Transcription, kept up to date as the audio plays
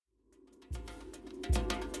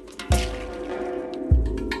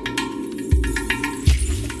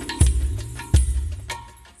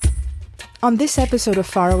On this episode of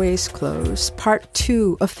Faraway's Close, part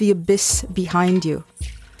 2 of The Abyss Behind You.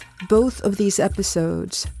 Both of these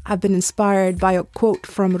episodes have been inspired by a quote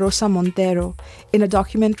from Rosa Montero in a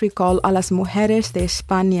documentary called A las Mujeres de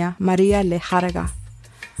España, María Lejárraga.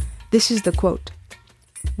 This is the quote.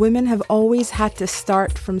 Women have always had to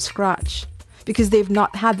start from scratch because they've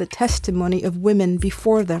not had the testimony of women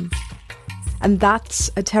before them. And that's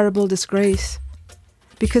a terrible disgrace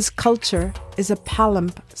because culture is a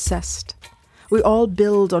palimpsest. We all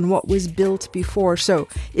build on what was built before, so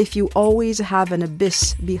if you always have an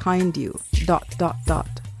abyss behind you, ...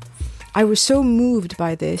 I was so moved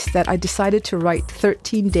by this that I decided to write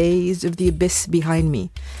 13 days of the abyss behind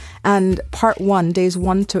me. And part 1, days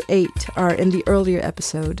 1 to 8, are in the earlier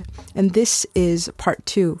episode. And this is part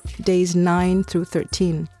 2, days 9 through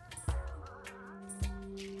 13.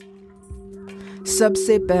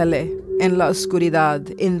 Sabse pehle, en la oscuridad,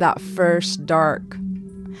 in that first dark.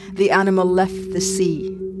 The animal left the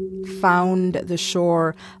sea, found the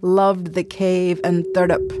shore, loved the cave, and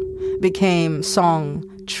thurup became song,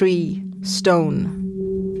 tree,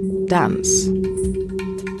 stone, dance.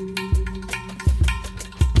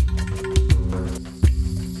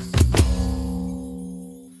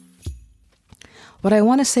 What I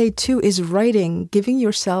want to say too is writing, giving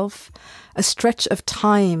yourself a stretch of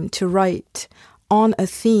time to write on a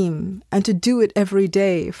theme and to do it every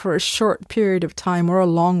day for a short period of time or a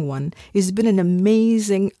long one has been an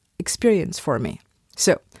amazing experience for me.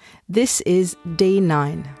 So, this is day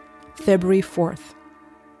 9, February 4th.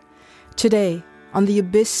 Today, on the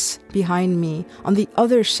abyss behind me, on the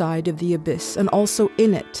other side of the abyss, and also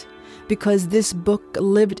in it, because this book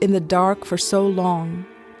lived in the dark for so long,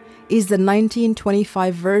 is the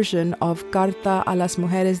 1925 version of Carta a las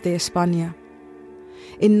Mujeres de España.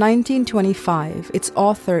 In 1925, its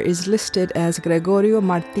author is listed as Gregorio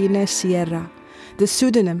Martínez Sierra, the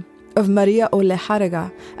pseudonym of María O.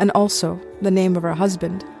 Lejárraga, and also the name of her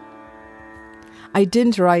husband. I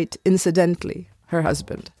didn't write, incidentally, her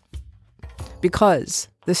husband, because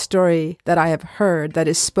the story that I have heard that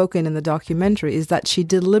is spoken in the documentary is that she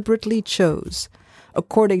deliberately chose,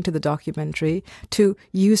 according to the documentary, to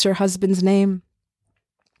use her husband's name.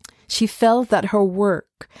 She felt that her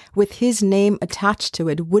work, with his name attached to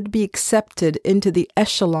it, would be accepted into the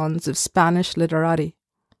echelons of Spanish literati,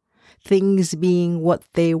 things being what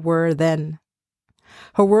they were then.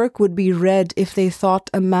 Her work would be read if they thought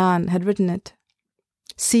a man had written it.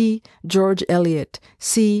 See George Eliot,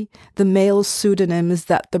 see the male pseudonyms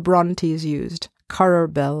that the Brontes used, Currer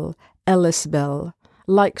Bell, Ellis Bell,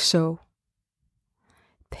 like so.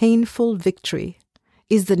 Painful Victory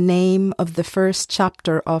is the name of the first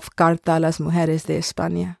chapter of Carta a las Mujeres de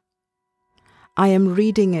España. I am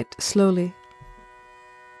reading it slowly.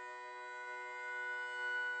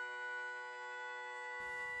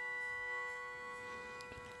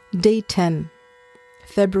 Day 10,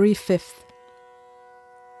 February 5th.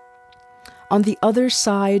 On the other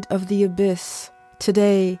side of the abyss,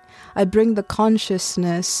 today I bring the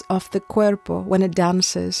consciousness of the cuerpo when it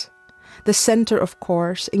dances. The center, of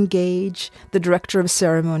course, engage, the director of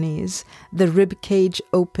ceremonies, the rib cage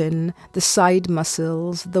open, the side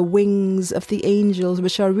muscles, the wings of the angels,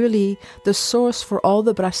 which are really the source for all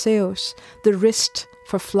the braceos, the wrist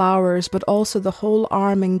for flowers, but also the whole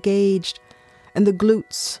arm engaged, and the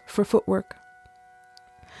glutes for footwork.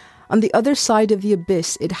 On the other side of the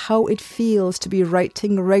abyss, how it feels to be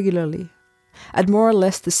writing regularly, at more or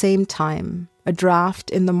less the same time, a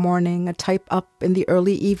draft in the morning, a type up in the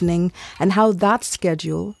early evening, and how that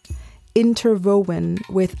schedule, interwoven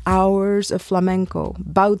with hours of flamenco,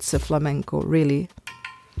 bouts of flamenco really,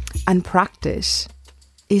 and practice,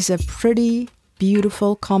 is a pretty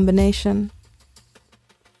beautiful combination.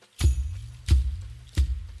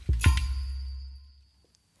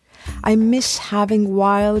 I miss having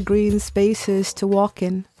wild green spaces to walk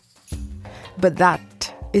in, but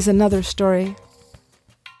that is another story.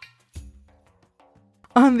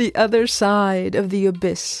 On the other side of the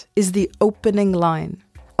abyss is the opening line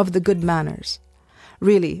of the good manners.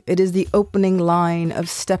 Really, it is the opening line of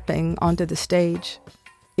stepping onto the stage.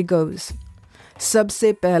 It goes,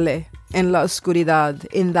 Sabse pehle, en la oscuridad,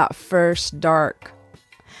 in that first dark.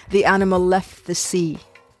 The animal left the sea,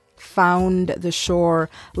 found the shore,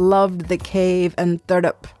 loved the cave, and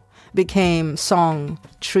thurup became song,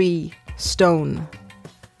 tree, stone,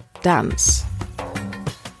 dance.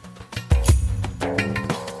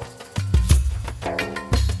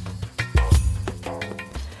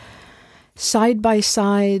 Side by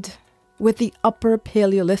side with the Upper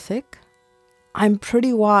Paleolithic, I'm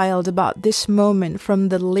pretty wild about this moment from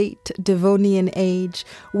the late Devonian age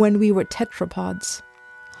when we were tetrapods,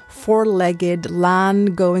 four-legged,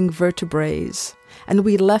 land-going vertebrates, and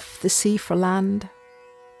we left the sea for land.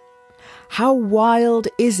 How wild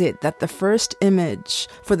is it that the first image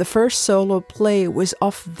for the first solo play was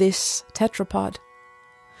of this tetrapod?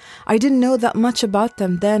 I didn't know that much about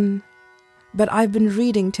them then, but I've been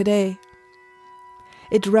reading today.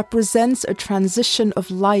 It represents a transition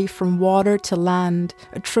of life from water to land,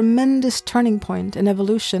 a tremendous turning point in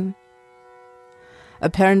evolution.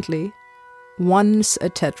 Apparently, once a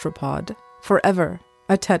tetrapod, forever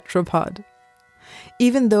a tetrapod.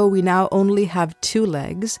 Even though we now only have 2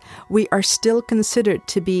 legs, we are still considered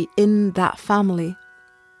to be in that family.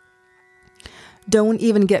 Don't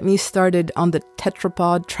even get me started on the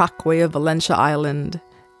tetrapod trackway of Valentia Island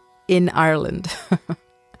in Ireland.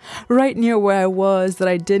 Right near where I was that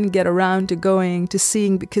I didn't get around to going to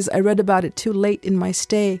seeing because I read about it too late in my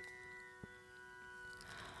stay.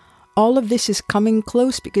 All of this is coming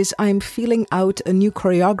close because I am feeling out a new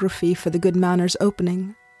choreography for the Good Manners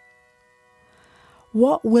opening.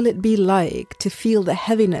 What will it be like to feel the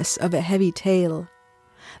heaviness of a heavy tale,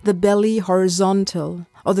 the belly horizontal,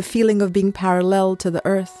 or the feeling of being parallel to the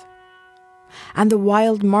earth, and the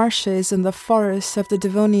wild marshes and the forests of the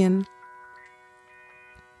Devonian?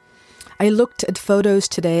 I looked at photos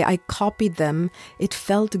today, I copied them, it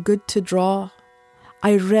felt good to draw.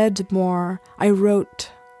 I read more, I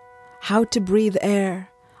wrote how to breathe air,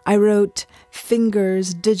 I wrote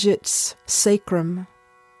fingers, digits, sacrum,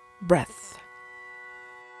 breath.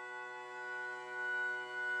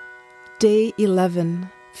 Day 11,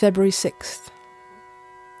 February 6th.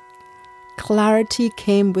 Clarity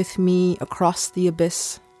came with me across the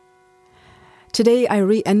abyss. Today I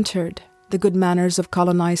re-entered the good manners of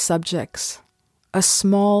colonized subjects. A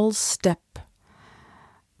small step.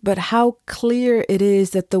 But how clear it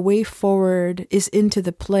is that the way forward is into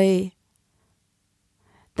the play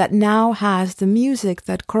that now has the music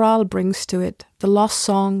that chorale brings to it, the lost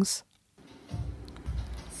songs.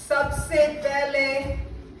 Sabse pehle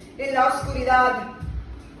in la oscuridad,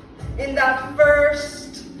 in that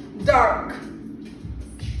first dark.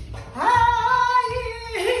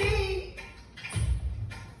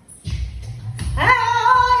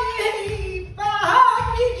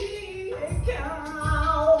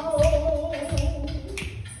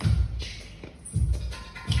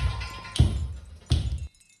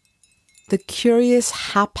 The curious,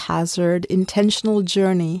 haphazard, intentional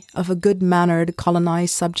journey of a good-mannered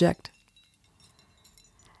colonized subject.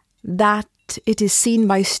 That it is seen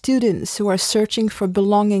by students who are searching for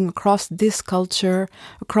belonging across this culture,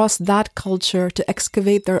 across that culture, to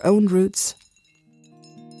excavate their own roots.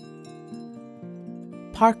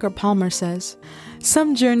 Parker Palmer says,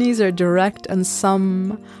 some journeys are direct and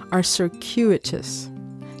some are circuitous.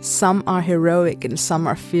 Some are heroic and some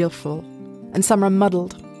are fearful, and some are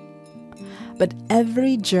muddled. But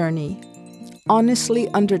every journey, honestly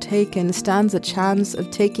undertaken, stands a chance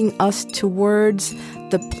of taking us towards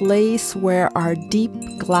the place where our deep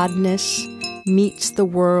gladness meets the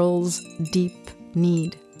world's deep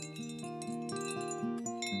need.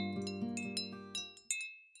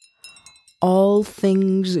 All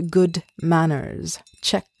things good manners,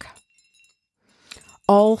 check.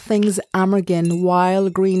 All things Amergin,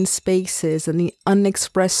 wild green spaces, and the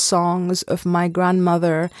unexpressed songs of my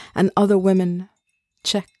grandmother and other women,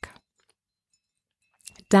 check.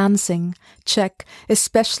 Dancing, check,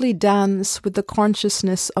 especially dance with the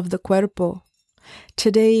consciousness of the cuerpo.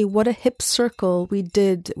 Today, what a hip circle we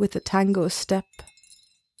did with the tango step.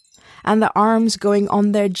 And the arms going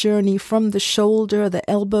on their journey from the shoulder, the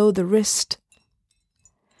elbow, the wrist.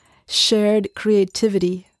 Shared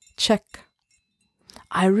creativity, check.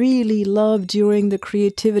 I really love during the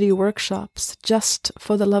creativity workshops, just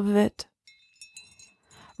for the love of it.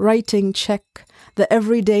 Writing, check. The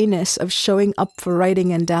everydayness of showing up for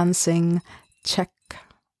writing and dancing, check.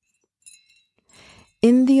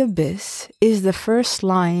 In the abyss is the first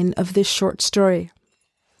line of this short story.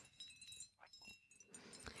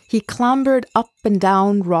 He clambered up and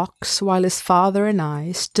down rocks while his father and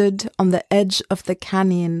I stood on the edge of the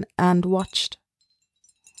canyon and watched.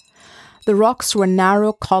 The rocks were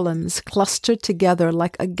narrow columns clustered together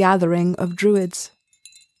like a gathering of druids.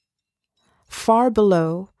 Far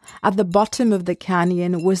below, at the bottom of the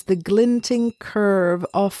canyon, was the glinting curve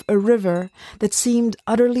of a river that seemed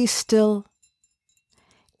utterly still.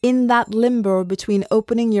 In that limbo between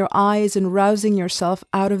opening your eyes and rousing yourself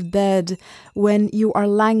out of bed when you are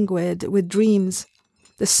languid with dreams,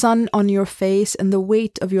 the sun on your face and the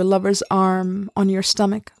weight of your lover's arm on your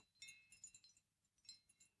stomach.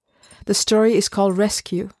 The story is called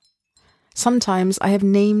Rescue. Sometimes I have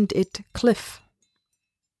named it Cliff.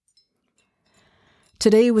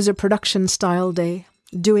 Today was a production-style day.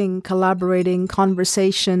 Doing, collaborating,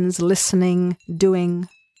 conversations, listening, doing.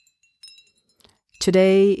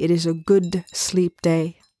 Today it is a good sleep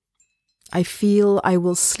day. I feel I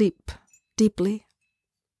will sleep deeply.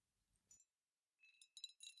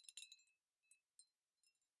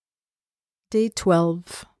 Day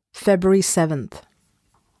 12, February 7th.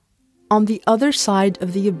 On the other side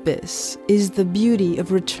of the abyss is the beauty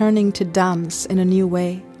of returning to dance in a new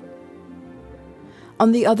way.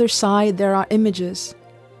 On the other side there are images.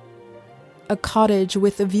 A cottage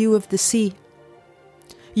with a view of the sea.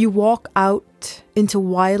 You walk out into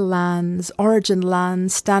wild lands, origin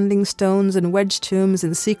lands, standing stones and wedge tombs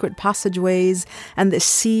and secret passageways, and the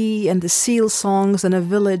sea and the seal songs and a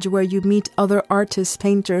village where you meet other artists,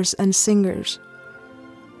 painters and singers.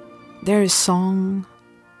 There is song.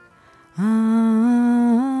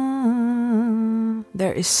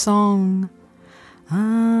 There is song.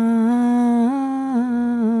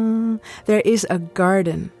 There is a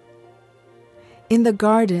garden. In the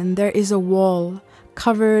garden there is a wall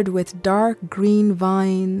covered with dark green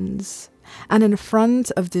vines, and in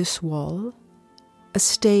front of this wall, a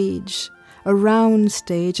stage, a round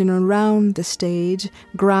stage, and around the stage,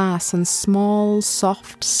 grass and small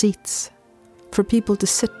soft seats for people to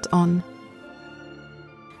sit on.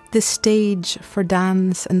 This stage for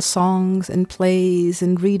dance and songs and plays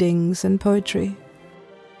and readings and poetry.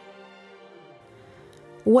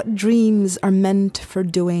 What dreams are meant for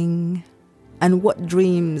doing, and what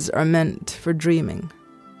dreams are meant for dreaming?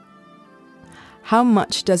 How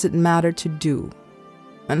much does it matter to do,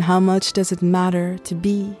 and how much does it matter to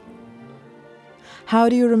be? How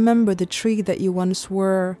do you remember the tree that you once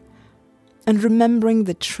were? And remembering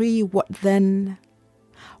the tree, what then?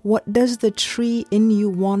 What does the tree in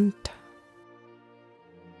you want?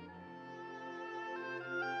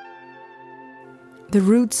 The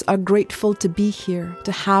roots are grateful to be here,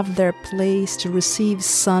 to have their place, to receive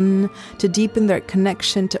sun, to deepen their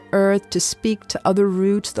connection to earth, to speak to other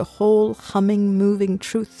roots, the whole humming, moving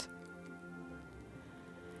truth.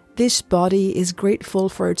 This body is grateful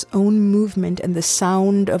for its own movement and the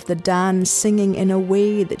sound of the dance singing in a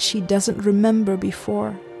way that she doesn't remember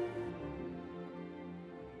before.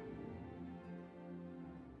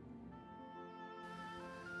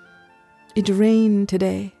 It rained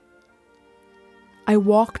today. I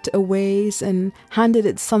walked a ways and handed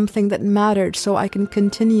it something that mattered so I can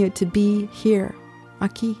continue to be here,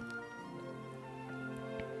 aquí.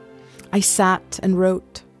 I sat and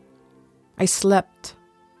wrote. I slept.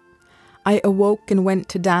 I awoke and went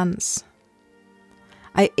to dance.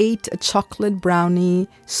 I ate a chocolate brownie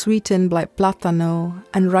sweetened by plátano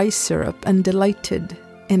and rice syrup and delighted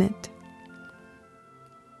in it.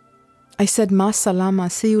 I said, "Ma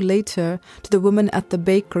salama, see you later," to the woman at the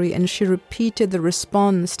bakery, and she repeated the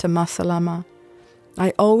response to "Ma salama."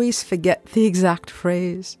 I always forget the exact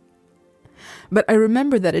phrase. But I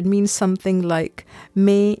remember that it means something like,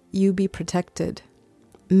 "May you be protected.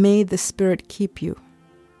 May the spirit keep you."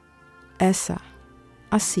 Esa,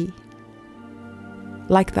 así.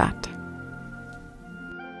 Like that.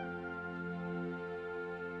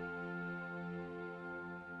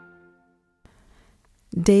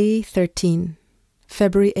 Day 13,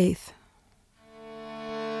 February 8th.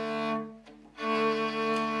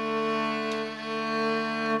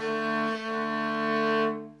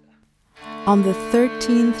 On the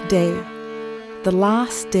 13th day, the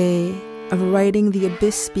last day of writing the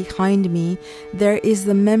abyss behind me, there is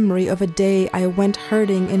the memory of a day I went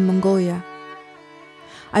herding in Mongolia.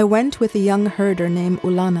 I went with a young herder named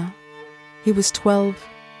Ulana. He was 12.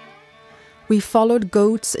 We followed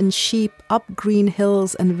goats and sheep up green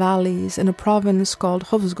hills and valleys in a province called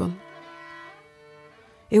Hovsgol.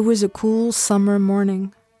 It was a cool summer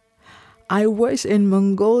morning. I was in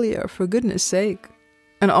Mongolia, for goodness sake,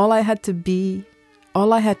 and all I had to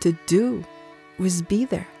do was be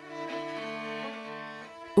there.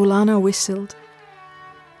 Ulana whistled.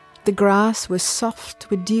 The grass was soft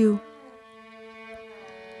with dew.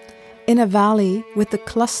 In a valley with a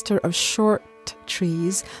cluster of short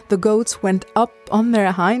trees, the goats went up on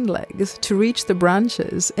their hind legs to reach the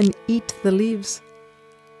branches and eat the leaves.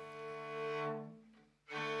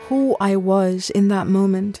 Who I was in that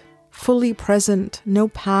moment, fully present, no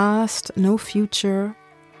past, no future,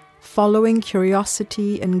 following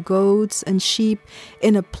curiosity and goats and sheep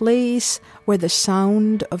in a place where the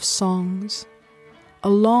sound of songs, a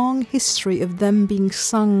long history of them being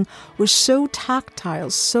sung, was so tactile,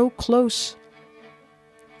 so close.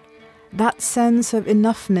 That sense of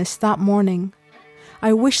enoughness that morning,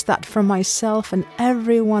 I wish that for myself and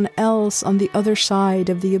everyone else on the other side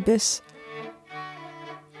of the abyss.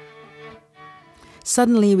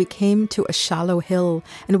 Suddenly we came to a shallow hill,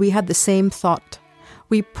 and we had the same thought.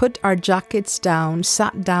 We put our jackets down,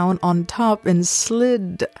 sat down on top, and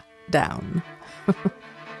slid down.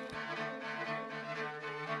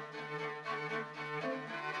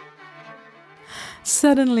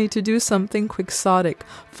 Suddenly to do something quixotic,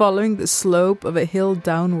 following the slope of a hill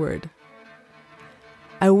downward.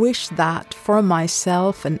 I wish that for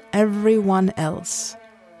myself and everyone else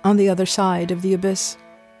on the other side of the abyss.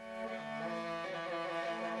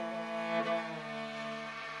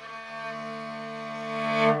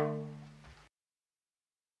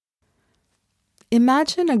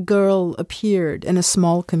 Imagine a girl appeared in a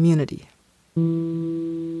small community.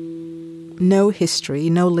 No history,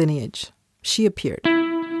 no lineage. She appeared.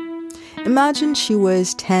 Imagine she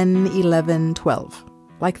was 10, 11, 12,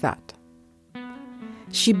 like that.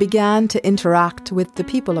 She began to interact with the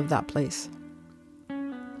people of that place.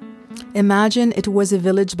 Imagine it was a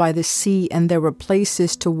village by the sea and there were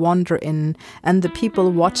places to wander in, and the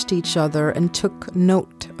people watched each other and took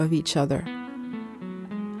note of each other.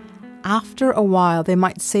 After a while, they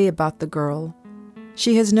might say about the girl,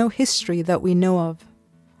 she has no history that we know of,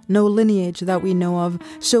 no lineage that we know of,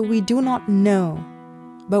 so we do not know.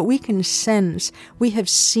 But we can sense, we have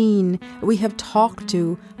seen, we have talked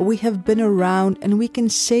to, we have been around, and we can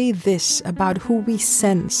say this about who we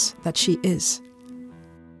sense that she is.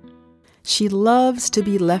 She loves to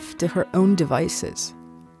be left to her own devices.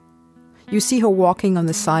 You see her walking on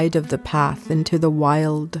the side of the path into the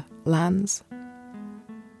wild lands.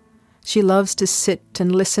 She loves to sit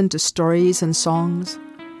and listen to stories and songs.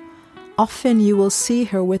 Often you will see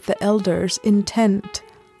her with the elders, intent,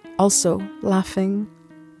 also laughing.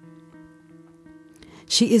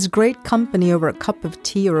 She is great company over a cup of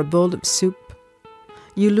tea or a bowl of soup.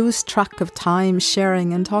 You lose track of time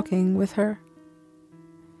sharing and talking with her.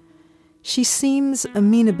 She seems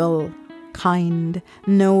amenable, kind,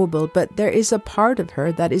 knowable, but there is a part of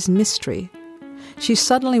her that is mystery. She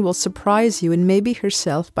suddenly will surprise you and maybe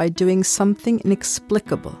herself by doing something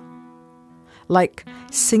inexplicable, like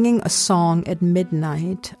singing a song at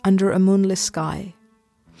midnight under a moonless sky,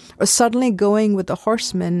 or suddenly going with the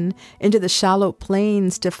horsemen into the shallow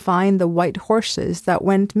plains to find the white horses that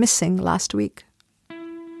went missing last week.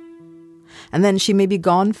 And then she may be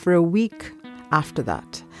gone for a week after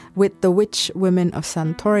that with the witch women of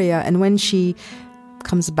Santoria, and when she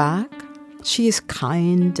comes back, she is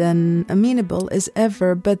kind and amenable as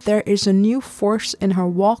ever, but there is a new force in her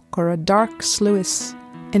walk or a dark sluice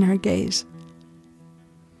in her gaze.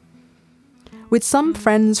 With some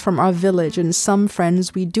friends from our village and some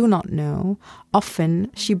friends we do not know, often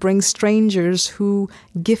she brings strangers who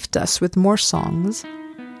gift us with more songs.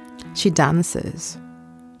 She dances.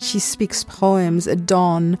 She speaks poems at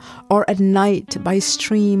dawn or at night by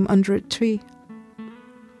stream under a tree.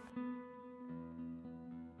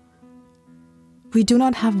 We do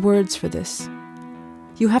not have words for this.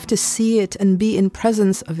 You have to see it and be in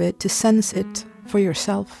presence of it to sense it for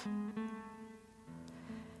yourself.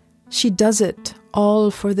 She does it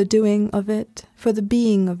all for the doing of it, for the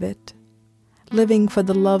being of it, living for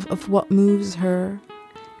the love of what moves her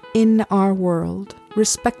in our world,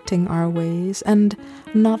 respecting our ways and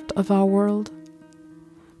not of our world,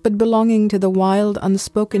 but belonging to the wild,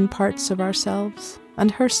 unspoken parts of ourselves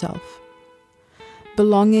and herself.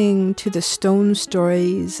 Belonging to the stone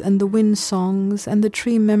stories and the wind songs and the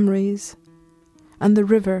tree memories and the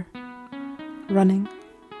river running.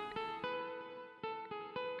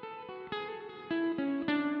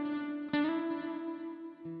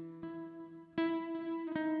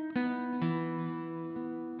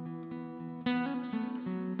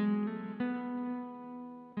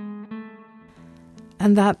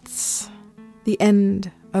 And that's the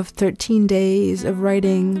end of 13 days of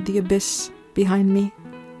writing The Abyss behind me.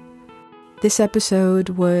 This episode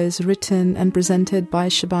was written and presented by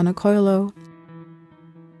Shabana Coelho.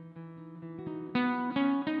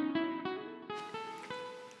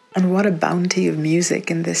 And what a bounty of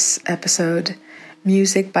music in this episode.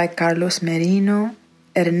 Music by Carlos Merino,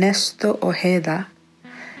 Ernesto Ojeda,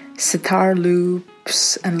 sitar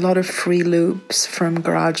loops and a lot of free loops from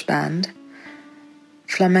GarageBand,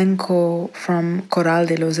 flamenco from Coral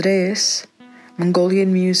de los Reyes,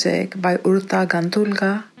 Mongolian music by Urta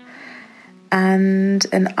Gantulga, and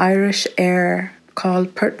an Irish air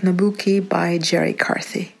called Pert Nabuki by Jerry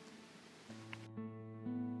Carthy.